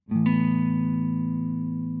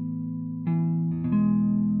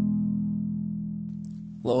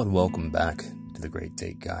Hello and welcome back to The Great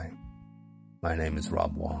Date Guy. My name is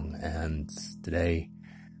Rob Wong, and today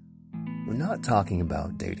we're not talking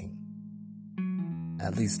about dating.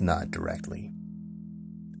 At least not directly.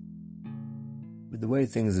 With the way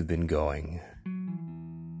things have been going,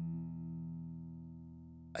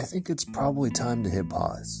 I think it's probably time to hit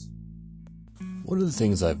pause. One of the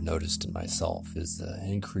things I've noticed in myself is the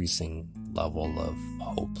increasing level of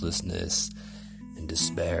hopelessness and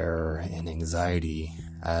despair and anxiety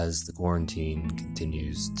as the quarantine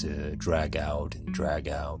continues to drag out,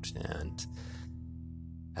 and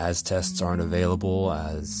as tests aren't available,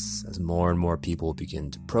 as more and more people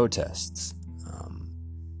begin to protest,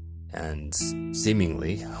 and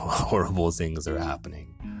seemingly horrible things are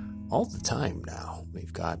happening all the time now.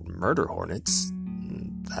 We've got murder hornets.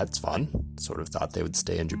 That's fun. Sort of thought they would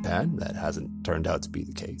stay in Japan. That hasn't turned out to be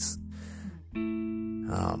the case.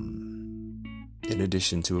 In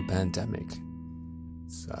addition to a pandemic.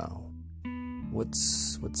 So,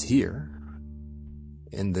 what's here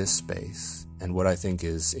in this space, and what I think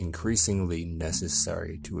is increasingly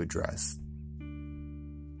necessary to address,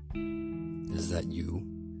 is that you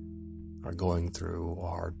are going through a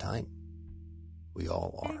hard time. We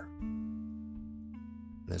all are.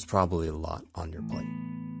 There's probably a lot on your plate.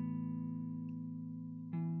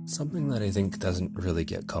 Something that I think doesn't really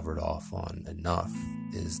get covered off on enough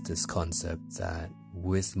is this concept that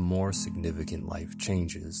with more significant life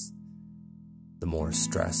changes, the more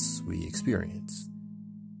stress we experience.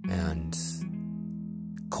 And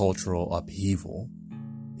cultural upheaval,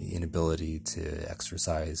 the inability to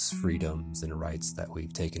exercise freedoms and rights that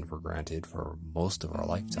we've taken for granted for most of our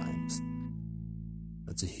lifetimes,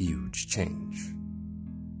 that's a huge change.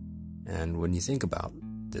 And when you think about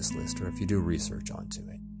this list, or if you do research onto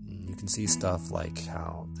it, you can see stuff like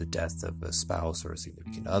how the death of a spouse or a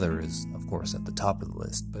significant other is, of course, at the top of the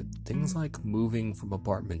list, but things like moving from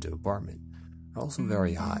apartment to apartment are also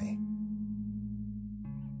very high.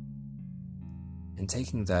 And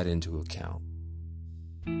taking that into account,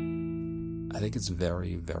 I think it's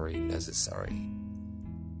very, very necessary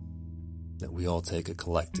that we all take a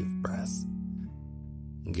collective breath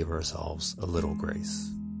and give ourselves a little grace.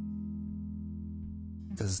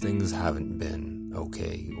 Because things haven't been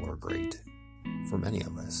okay or great for many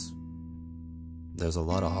of us. There's a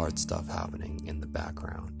lot of hard stuff happening in the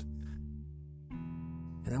background.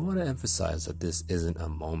 And I want to emphasize that this isn't a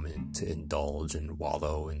moment to indulge and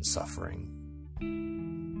wallow in suffering.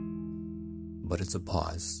 But it's a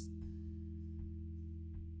pause.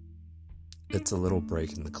 It's a little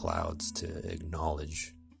break in the clouds to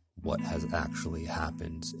acknowledge what has actually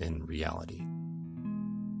happened in reality.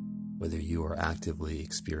 Whether you are actively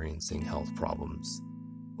experiencing health problems,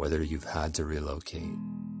 whether you've had to relocate,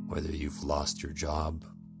 whether you've lost your job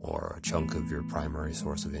or a chunk of your primary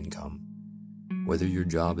source of income, whether your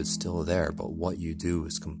job is still there but what you do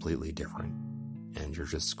is completely different and you're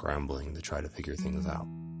just scrambling to try to figure things out.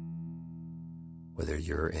 Whether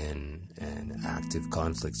you're in an active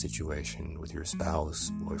conflict situation with your spouse,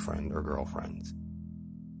 boyfriend, or girlfriend,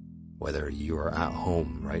 whether you are at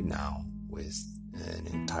home right now with an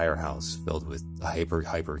entire house filled with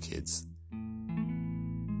hyper kids,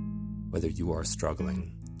 whether you are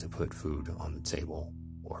struggling to put food on the table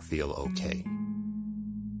or feel okay,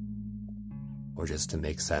 or just to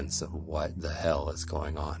make sense of what the hell is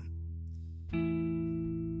going on,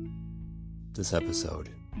 this episode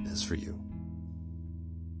is for you.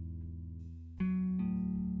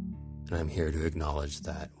 And I'm here to acknowledge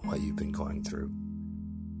that what you've been going through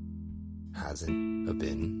hasn't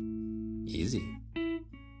been easy.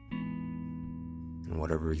 And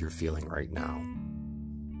whatever you're feeling right now,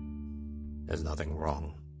 there's nothing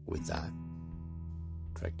wrong with that.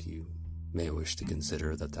 In fact, you may wish to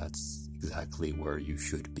consider that that's exactly where you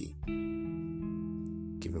should be.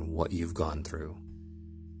 Given what you've gone through,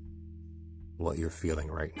 what you're feeling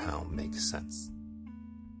right now makes sense.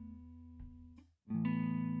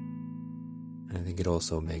 And I think it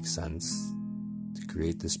also makes sense to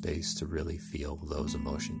create the space to really feel those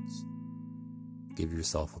emotions. Give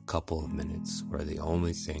yourself a couple of minutes where the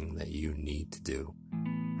only thing that you need to do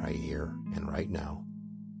right here and right now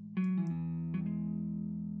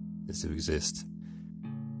is to exist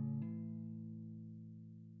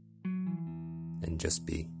and just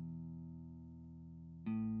be.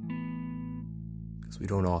 Because we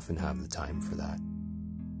don't often have the time for that.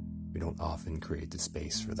 We don't often create the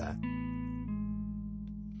space for that.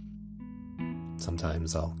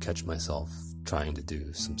 Sometimes I'll catch myself trying to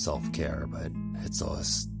do some self-care, but it's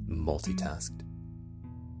always multitasked.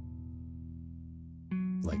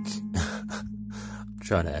 Like, I'm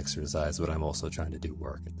trying to exercise, but I'm also trying to do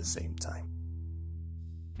work at the same time.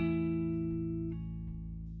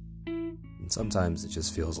 And sometimes it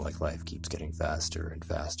just feels like life keeps getting faster and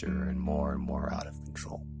faster and more out of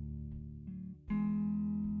control.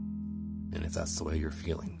 And if that's the way you're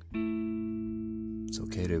feeling, it's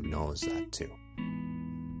okay to acknowledge that too.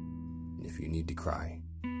 And if you need to cry,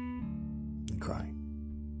 then cry.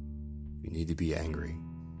 If you need to be angry,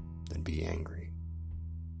 then be angry.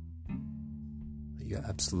 But you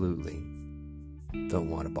absolutely don't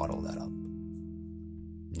want to bottle that up.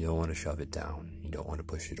 You don't want to shove it down. You don't want to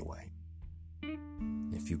push it away.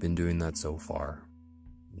 If you've been doing that so far,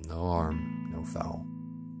 no harm, no foul,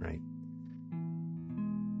 right?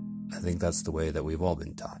 I think that's the way that we've all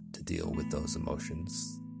been taught to deal with those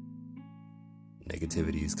emotions.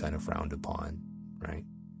 Negativity is kind of frowned upon, right?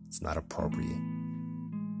 It's not appropriate.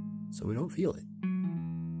 So we don't feel it.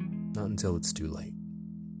 Not until it's too late.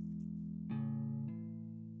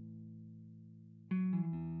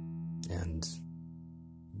 And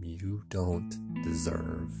you don't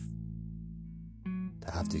deserve to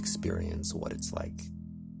have to experience what it's like,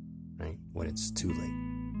 right? When it's too late.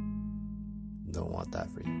 Don't want that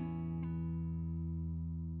for you.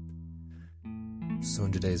 So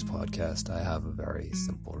in today's podcast, I have a very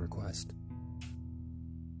simple request.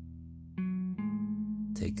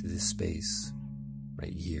 Take this space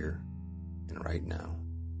right here and right now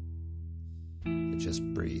and just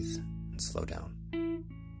breathe and slow down.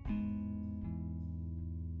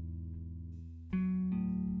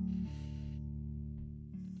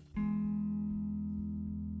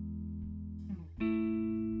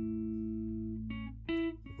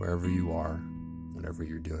 Wherever you are, whatever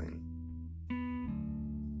you're doing,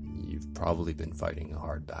 you've probably been fighting a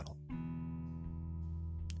hard battle.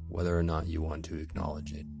 Whether or not you want to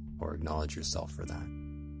acknowledge it or acknowledge yourself for that,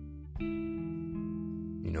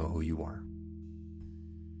 you know who you are.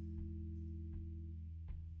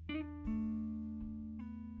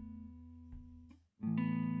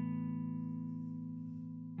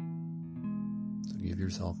 So give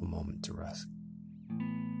yourself a moment to rest.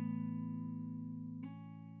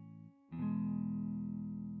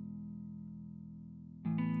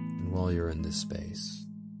 While you're in this space,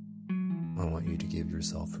 I want you to give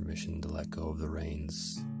yourself permission to let go of the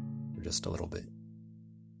reins for just a little bit.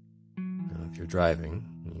 Now, if you're driving,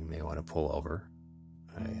 you may want to pull over.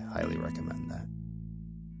 I highly recommend that.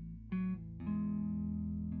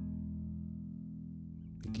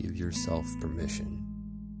 But give yourself permission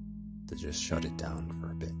to just shut it down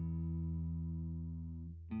for a bit.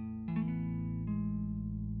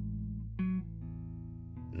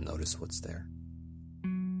 Notice what's there.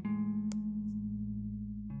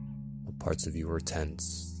 Parts of you are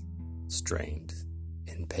tense, strained,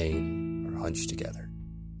 in pain, or hunched together.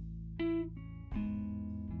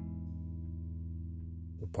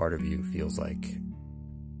 What part of you feels like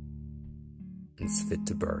it's fit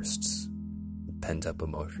to burst, pent-up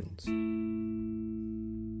emotions?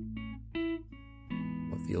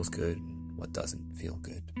 What feels good, what doesn't feel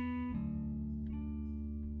good?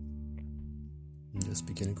 And just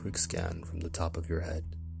begin a quick scan from the top of your head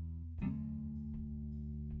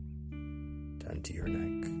down to your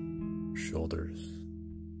neck, shoulders,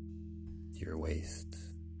 to your waist,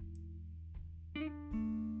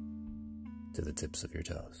 to the tips of your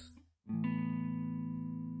toes.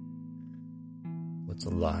 What's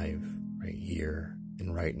alive right here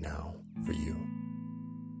and right now for you?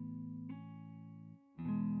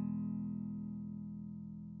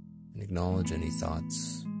 And acknowledge any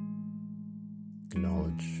thoughts,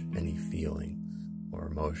 acknowledge any feelings or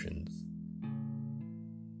emotions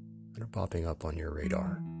that are popping up on your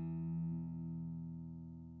radar.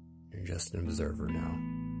 You're just an observer now,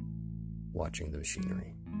 watching the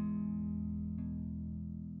machinery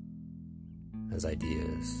as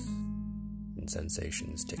ideas and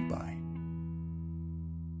sensations tick by.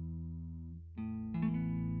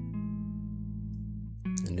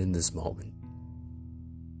 And in this moment,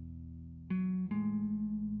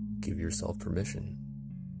 give yourself permission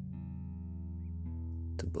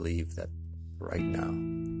to believe that right now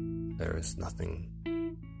there is nothing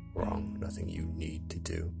wrong, nothing you need to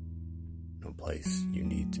do, no place you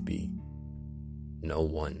need to be, no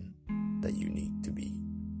one that you need to be.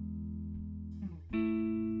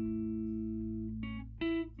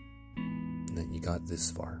 That you got this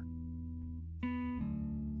far,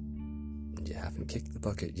 and you haven't kicked the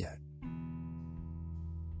bucket yet.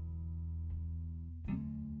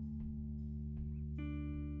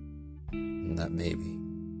 And that maybe,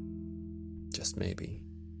 just maybe,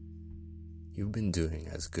 you've been doing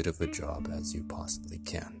as good of a job as you possibly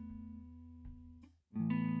can.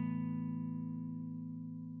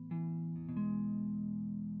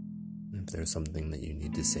 If there's something that you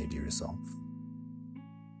need to say to yourself,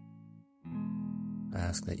 I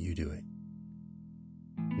ask that you do it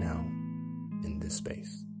now in this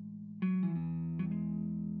space.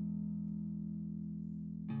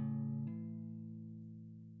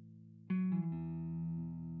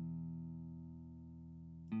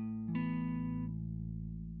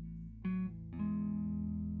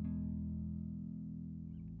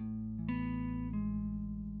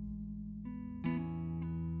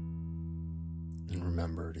 And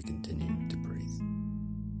remember to continue to breathe.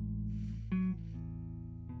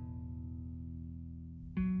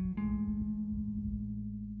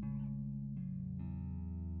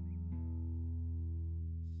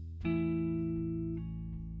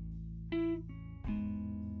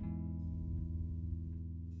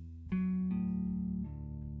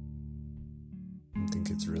 I think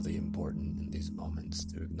it's really important in these moments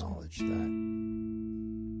to acknowledge that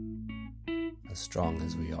as strong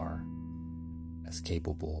as we are, as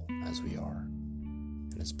capable as we are,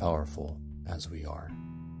 and as powerful as we are,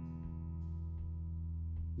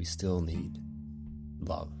 we still need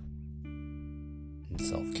love and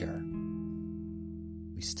self-care.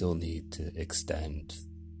 We still need to extend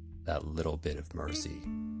that little bit of mercy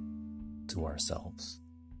to ourselves,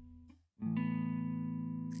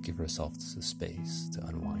 to give ourselves the space to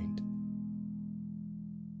unwind.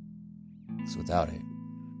 So without it,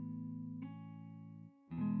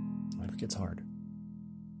 life gets hard.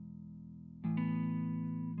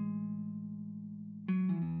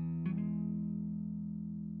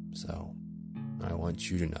 So, I want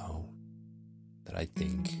you to know that I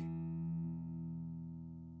think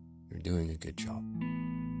you're doing a good job.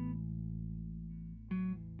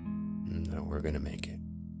 And that we're gonna make it.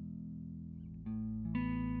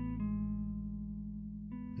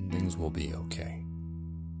 And things will be okay.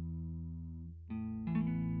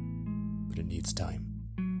 But it needs time.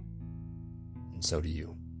 And so do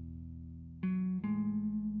you.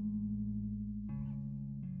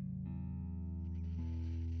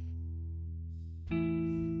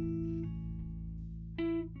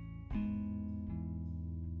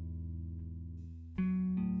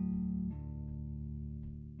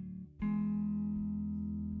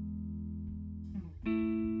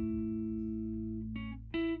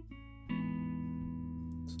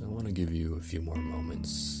 So I want to give you a few more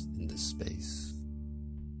moments in this space.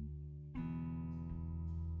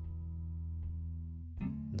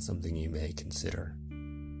 And something you may consider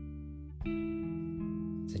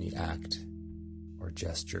is any act or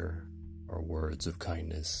gesture or words of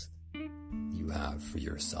kindness you have for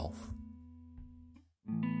yourself.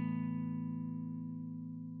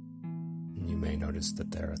 And you may notice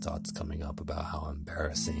that there are thoughts coming up about how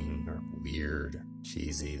embarrassing or weird or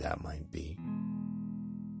cheesy that might be.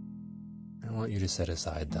 I want you to set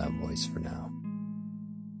aside that voice for now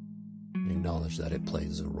and acknowledge that it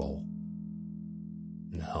plays a role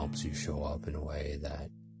and helps you show up in a way that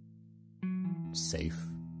is safe,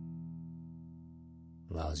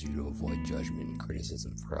 allows you to avoid judgment and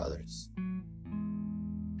criticism for others.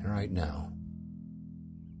 And right now,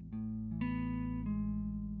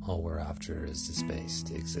 all we're after is the space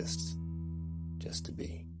to exist, just to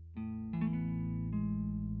be.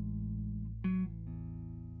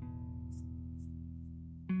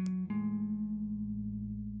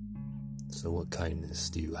 So what kindness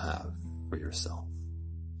do you have for yourself?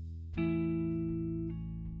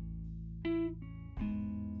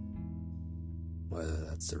 Whether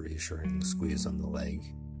that's the reassuring squeeze on the leg,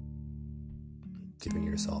 giving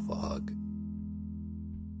yourself a hug,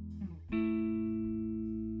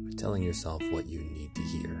 or telling yourself what you need to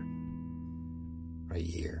hear, right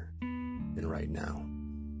here and right now.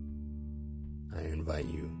 I invite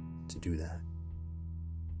you to do that.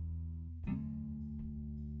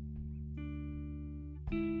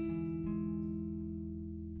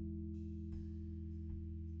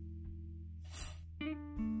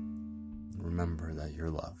 Remember that you're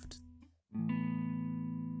loved. I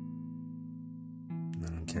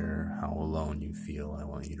don't care how alone you feel, I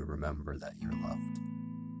want you to remember that you're loved.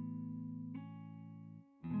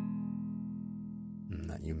 And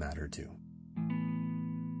that you matter too.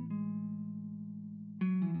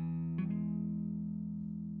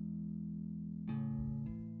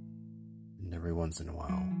 And every once in a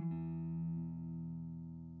while,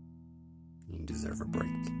 you deserve a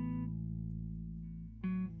break.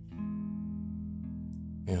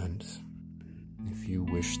 And if you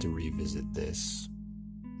wish to revisit this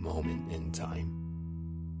moment in time,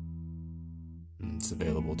 it's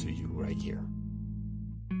available to you right here.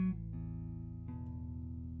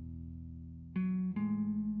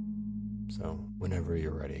 So, whenever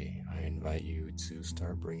you're ready, I invite you to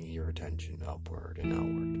start bringing your attention upward and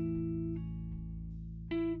outward.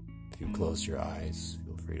 If you close your eyes,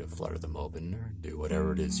 feel free to flutter them open or do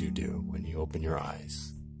whatever it is you do when you open your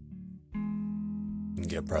eyes.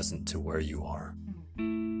 get present to where you are,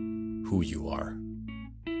 who you are,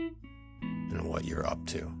 and what you're up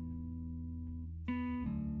to.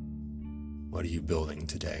 What are you building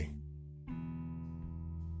today?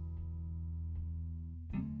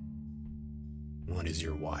 What is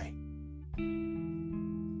your why?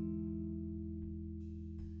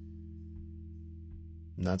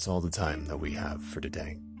 And that's all the time that we have for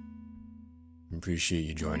today. I appreciate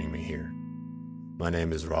you joining me here. My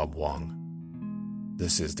name is Rob Wong.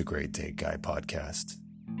 This is the Great Date Guy podcast.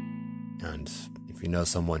 And if you know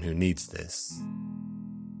someone who needs this,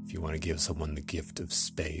 if you want to give someone the gift of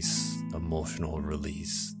space, emotional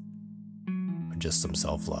release, or just some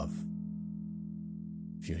self-love,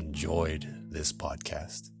 if you enjoyed this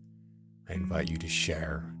podcast, I invite you to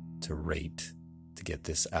share, to rate, to get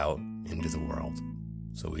this out into the world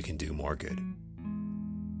so we can do more good.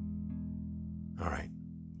 All right.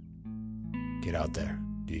 Get out there.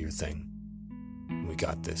 Do your thing. We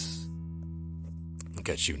got this. I'll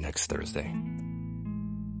catch you next Thursday.